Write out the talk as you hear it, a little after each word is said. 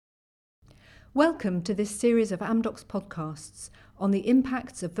Welcome to this series of Amdocs podcasts on the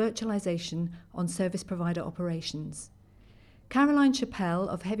impacts of virtualization on service provider operations. Caroline Chappell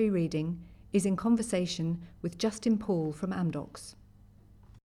of Heavy Reading is in conversation with Justin Paul from Amdocs.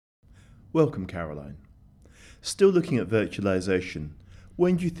 Welcome, Caroline. Still looking at virtualization,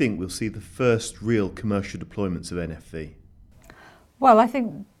 when do you think we'll see the first real commercial deployments of NFV? Well, I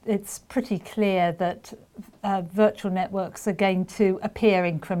think it's pretty clear that virtual networks are going to appear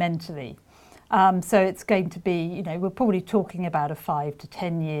incrementally. So it's going to be, we're probably talking about a 5 to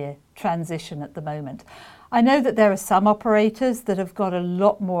 10 year transition at the moment. I know that there are some operators that have got a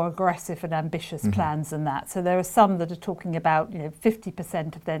lot more aggressive and ambitious plans than that. So there are some that are talking about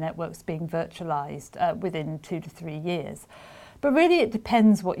 50% of their networks being virtualized within 2 to 3 years. But really it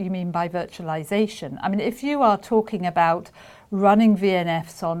depends what you mean by virtualization. I mean, if you are talking about running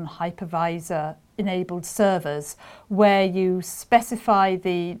VNFs on hypervisor enabled servers where you specify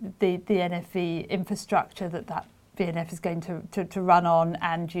the NFV infrastructure that VNF is going to run on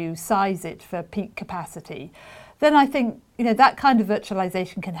and you size it for peak capacity, then I think that kind of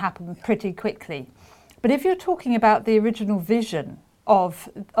virtualization can happen pretty quickly. But if you're talking about the original vision of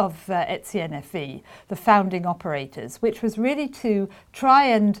ETSI NFV, the founding operators, which was really to try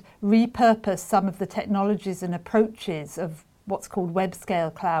and repurpose some of the technologies and approaches of what's called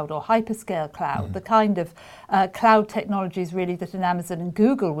web-scale cloud or hyperscale cloud, the kind of cloud technologies really that an Amazon and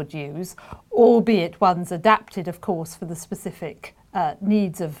Google would use, albeit ones adapted, of course, for the specific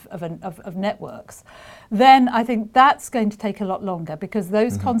needs of networks, then I think that's going to take a lot longer because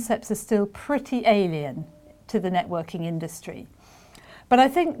those concepts are still pretty alien to the networking industry. But I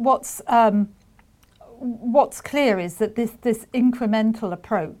think what's clear is that this incremental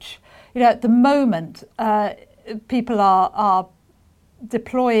approach, at the moment, people are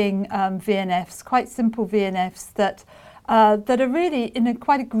deploying VNFs, quite simple VNFs that are really in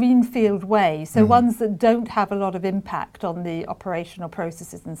quite a greenfield way, so ones that don't have a lot of impact on the operational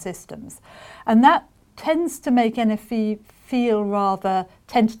processes and systems. And that tends to make NFV feel rather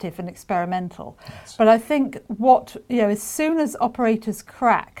tentative and experimental. Yes. But I think as soon as operators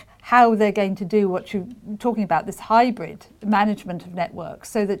crack how they're going to do what you're talking about, this hybrid management of networks,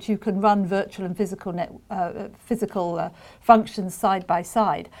 so that you can run virtual and physical functions side by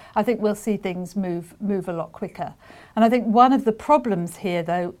side, I think we'll see things move a lot quicker. And I think one of the problems here,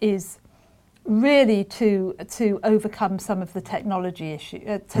 though, is really to overcome some of the technology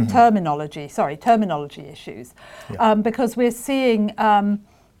terminology issues, because we're seeing.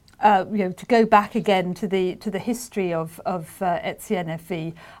 To go back again to the history of ETSI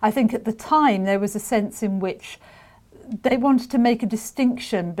NFV, I think at the time there was a sense in which they wanted to make a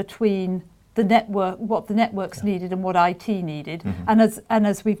distinction between the network, what the networks needed and what IT needed, and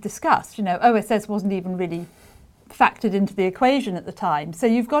as we've discussed, OSS wasn't even really factored into the equation at the time. So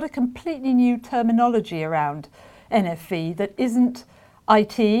you've got a completely new terminology around NFV that isn't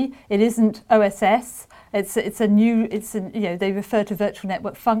IT, it isn't OSS. They refer to virtual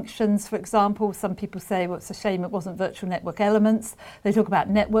network functions, for example. Some people say, well, it's a shame it wasn't virtual network elements. They talk about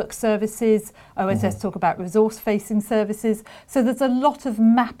network services. OSS talk about resource-facing services. So there's a lot of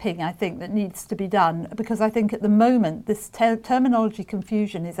mapping, I think, that needs to be done, because I think at the moment this terminology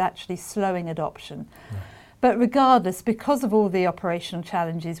confusion is actually slowing adoption. Yeah. But regardless, because of all the operational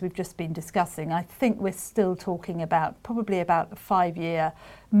challenges we've just been discussing, I think we're still talking about probably about a 5-year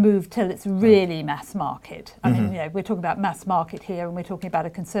move till it's really mass market. I mean, we're talking about mass market here, and we're talking about a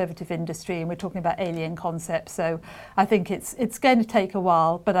conservative industry, and we're talking about alien concepts. So I think it's going to take a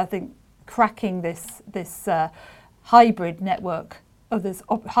while, but I think cracking this hybrid network or this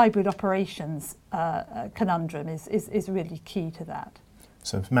hybrid operations conundrum is really key to that.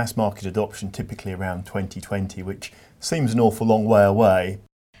 So mass market adoption typically around 2020, which seems an awful long way away.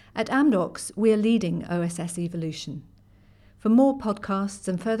 At Amdocs, we are leading OSS evolution. For more podcasts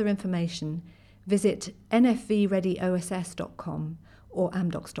and further information, visit nfvreadyoss.com or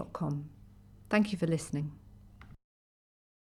amdocs.com. Thank you for listening.